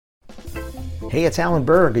Hey, it's Alan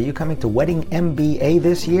Berg. Are you coming to Wedding MBA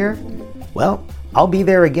this year? Well, I'll be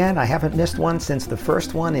there again. I haven't missed one since the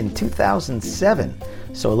first one in 2007.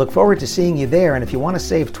 So I look forward to seeing you there. And if you want to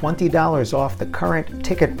save $20 off the current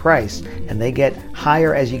ticket price, and they get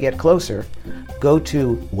higher as you get closer, go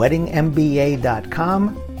to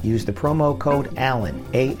weddingmba.com. Use the promo code ALAN,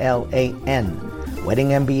 A-L-A-N.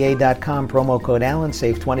 weddingmba.com, promo code ALAN,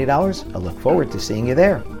 save $20. I look forward to seeing you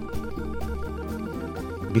there.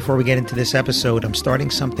 Before we get into this episode, I'm starting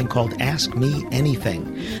something called Ask Me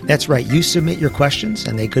Anything. That's right, you submit your questions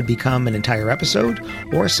and they could become an entire episode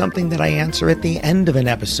or something that I answer at the end of an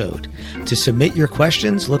episode. To submit your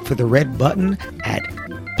questions, look for the red button at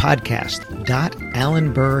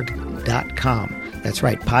podcast.alanberg.com. That's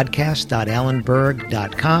right,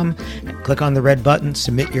 podcast.alanberg.com. Click on the red button,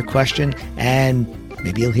 submit your question, and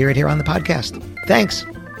maybe you'll hear it here on the podcast. Thanks.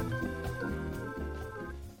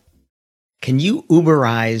 Can you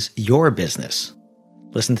Uberize your business?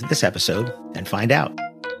 Listen to this episode and find out.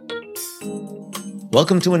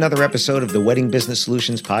 Welcome to another episode of the Wedding Business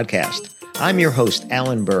Solutions Podcast. I'm your host,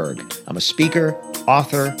 Alan Berg. I'm a speaker,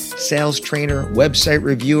 author, sales trainer, website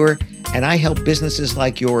reviewer, and I help businesses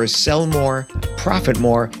like yours sell more, profit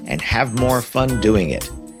more, and have more fun doing it.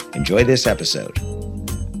 Enjoy this episode.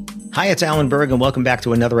 Hi, it's Alan Berg, and welcome back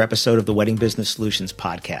to another episode of the Wedding Business Solutions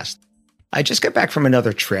Podcast. I just got back from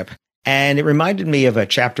another trip, and it reminded me of a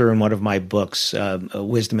chapter in one of my books,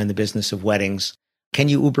 Wisdom in the Business of Weddings. Can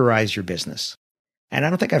you Uberize your business? And I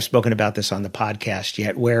don't think I've spoken about this on the podcast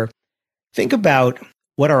yet, where think about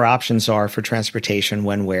what our options are for transportation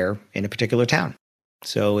when we're in a particular town.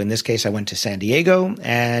 So in this case, I went to San Diego,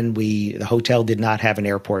 and the hotel did not have an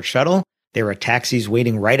airport shuttle. There were taxis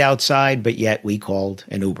waiting right outside, but yet we called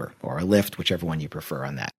an Uber or a Lyft, whichever one you prefer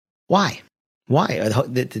on that. Why?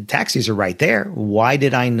 The taxis are right there. Why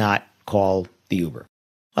did I not call the Uber?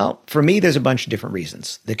 Well, for me, there's a bunch of different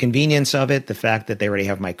reasons. The convenience of it, the fact that they already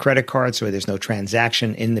have my credit card, so there's no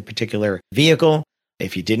transaction in the particular vehicle.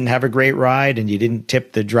 If you didn't have a great ride and you didn't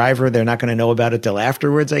tip the driver, they're not going to know about it till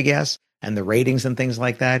afterwards, I guess, and the ratings and things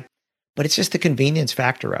like that. But it's just the convenience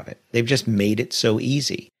factor of it. They've just made it so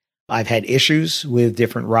easy. I've had issues with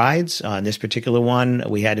different rides. On this particular one,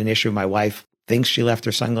 we had an issue. My wife thinks she left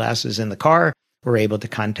her sunglasses in the car. We're able to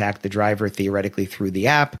contact the driver theoretically through the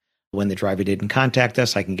app. When the driver didn't contact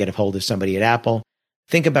us, I can get a hold of somebody at Apple.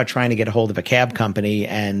 Think about trying to get a hold of a cab company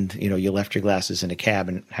and, you left your glasses in a cab,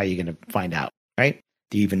 and how are you going to find out, right?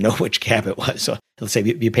 Do you even know which cab it was? So let's say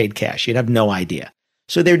you paid cash. You'd have no idea.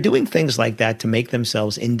 So they're doing things like that to make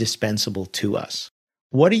themselves indispensable to us.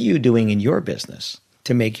 What are you doing in your business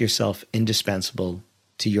to make yourself indispensable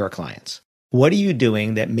to your clients? What are you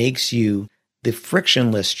doing that makes you the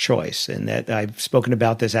frictionless choice? And that I've spoken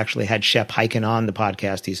about this, actually had Shep Hyken on the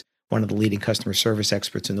podcast. He's one of the leading customer service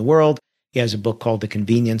experts in the world. He has a book called The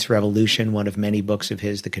Convenience Revolution, one of many books of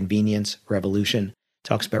his, The Convenience Revolution.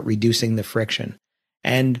 Talks about reducing the friction.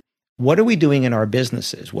 And what are we doing in our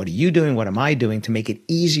businesses? What are you doing? What am I doing to make it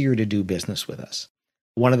easier to do business with us?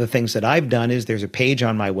 One of the things that I've done is there's a page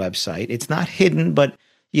on my website. It's not hidden, but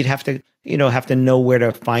you'd have to know where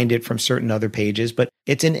to find it from certain other pages. But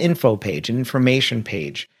it's an info page, an information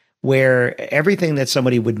page, where everything that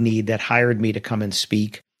somebody would need that hired me to come and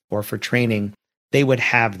speak or for training, they would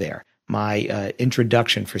have there. My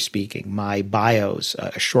introduction for speaking, my bios,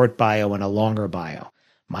 a short bio and a longer bio,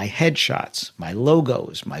 my headshots, my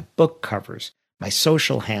logos, my book covers, my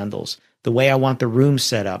social handles, the way I want the room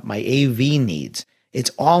set up, my AV needs.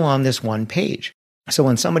 It's all on this one page. So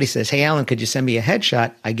when somebody says, hey, Alan, could you send me a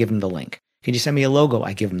headshot? I give them the link. Could you send me a logo?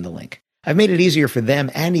 I give them the link. I've made it easier for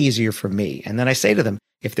them and easier for me. And then I say to them,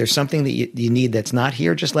 if there's something that you need that's not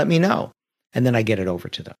here, just let me know. And then I get it over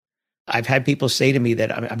to them. I've had people say to me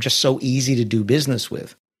that I'm just so easy to do business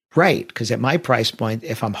with. Right, because at my price point,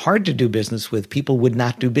 if I'm hard to do business with, people would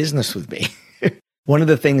not do business with me. One of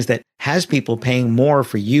the things that has people paying more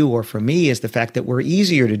for you or for me is the fact that we're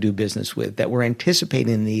easier to do business with, that we're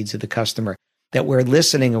anticipating the needs of the customer, that we're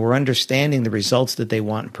listening and we're understanding the results that they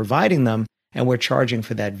want and providing them, and we're charging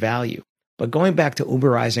for that value. But going back to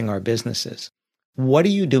Uberizing our businesses, what are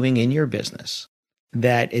you doing in your business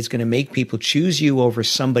that is going to make people choose you over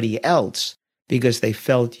somebody else because they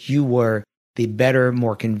felt you were the better,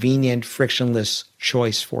 more convenient, frictionless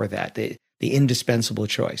choice for that, the indispensable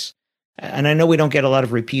choice? And I know we don't get a lot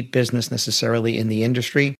of repeat business necessarily in the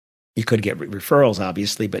industry. You could get referrals,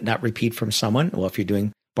 obviously, but not repeat from someone. Well, if you're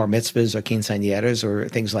doing bar mitzvahs or quinceañeras or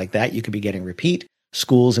things like that, you could be getting repeat.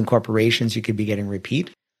 Schools and corporations, you could be getting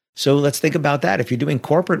repeat. So let's think about that. If you're doing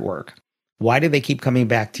corporate work, why do they keep coming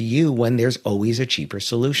back to you when there's always a cheaper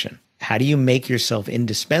solution? How do you make yourself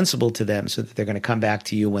indispensable to them so that they're going to come back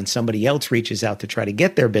to you when somebody else reaches out to try to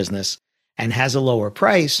get their business and has a lower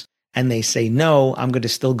price and they say, no, I'm going to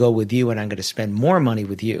still go with you and I'm going to spend more money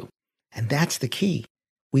with you. And that's the key.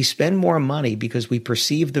 We spend more money because we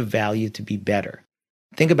perceive the value to be better.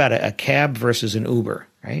 Think about a cab versus an Uber,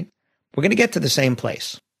 right? We're going to get to the same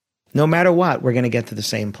place. No matter what, we're going to get to the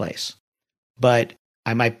same place. But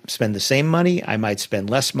I might spend the same money. I might spend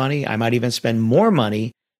less money. I might even spend more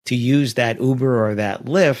money to use that Uber or that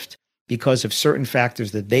Lyft because of certain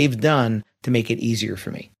factors that they've done to make it easier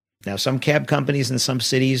for me. Now, some cab companies in some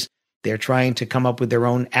cities, they're trying to come up with their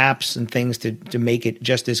own apps and things to make it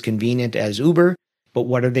just as convenient as Uber. But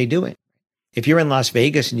what are they doing? If you're in Las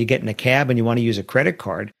Vegas and you get in a cab and you want to use a credit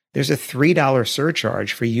card, there's a $3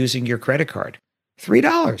 surcharge for using your credit card.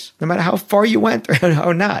 $3, no matter how far you went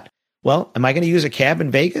or not. Well, am I going to use a cab in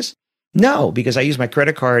Vegas? No, because I use my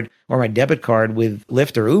credit card or my debit card with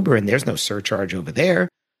Lyft or Uber, and there's no surcharge over there.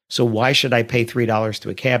 So why should I pay $3 to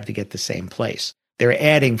a cab to get the same place? They're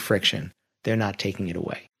adding friction. They're not taking it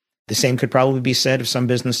away. The same could probably be said of some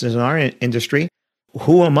businesses in our industry.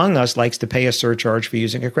 Who among us likes to pay a surcharge for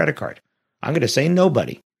using a credit card? I'm going to say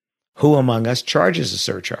nobody. Who among us charges a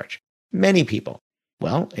surcharge? Many people.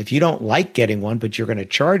 Well, if you don't like getting one, but you're going to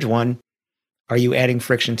charge one, are you adding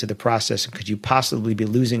friction to the process? And could you possibly be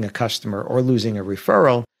losing a customer or losing a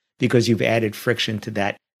referral because you've added friction to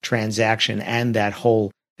that transaction and that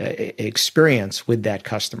whole experience with that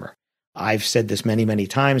customer? I've said this many, many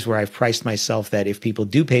times where I've priced myself that if people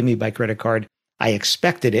do pay me by credit card, I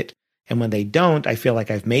expected it. And when they don't, I feel like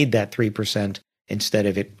I've made that 3% instead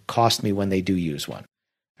of it cost me when they do use one.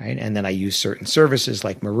 Right? And then I use certain services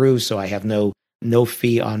like Maru, so I have no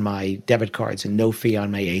fee on my debit cards and no fee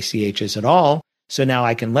on my ACHs at all. So now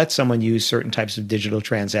I can let someone use certain types of digital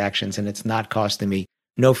transactions and it's not costing me,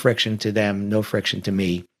 no friction to them, no friction to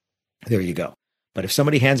me. There you go. But if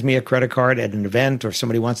somebody hands me a credit card at an event or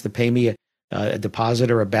somebody wants to pay me a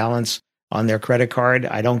deposit or a balance on their credit card,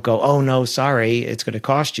 I don't go, oh no, sorry, it's going to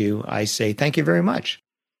cost you. I say, thank you very much.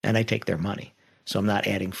 And I take their money. So I'm not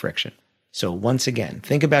adding friction. So once again,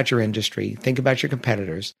 think about your industry, think about your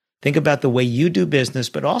competitors, think about the way you do business,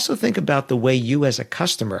 but also think about the way you as a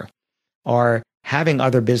customer are having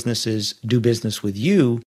other businesses do business with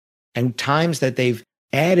you and times that they've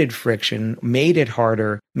added friction, made it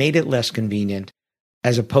harder, made it less convenient,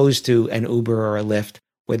 as opposed to an Uber or a Lyft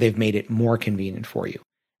where they've made it more convenient for you.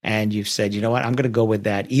 And you've said, you know what, I'm going to go with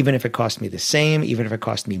that. Even if it costs me the same, even if it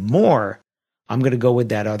costs me more, I'm going to go with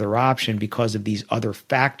that other option because of these other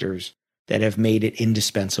factors that have made it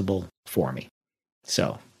indispensable for me.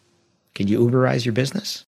 So, can you Uberize your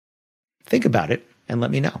business? Think about it and let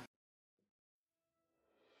me know.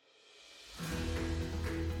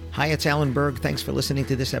 Hi, it's Alan Berg. Thanks for listening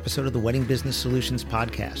to this episode of the Wedding Business Solutions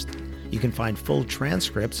Podcast. You can find full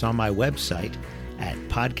transcripts on my website at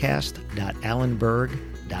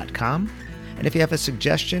podcast.alanberg.com. And if you have a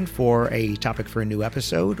suggestion for a topic for a new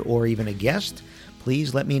episode or even a guest,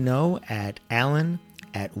 please let me know at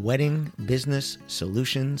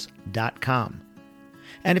alan@weddingbusinesssolutions.com.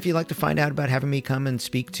 And if you'd like to find out about having me come and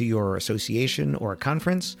speak to your association or a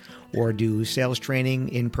conference or do sales training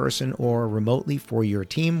in person or remotely for your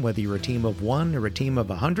team, whether you're a team of 1 or a team of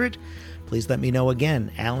 100, please let me know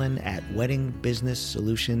again,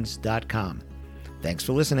 alan@weddingbusinesssolutions.com. Thanks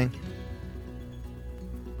for listening.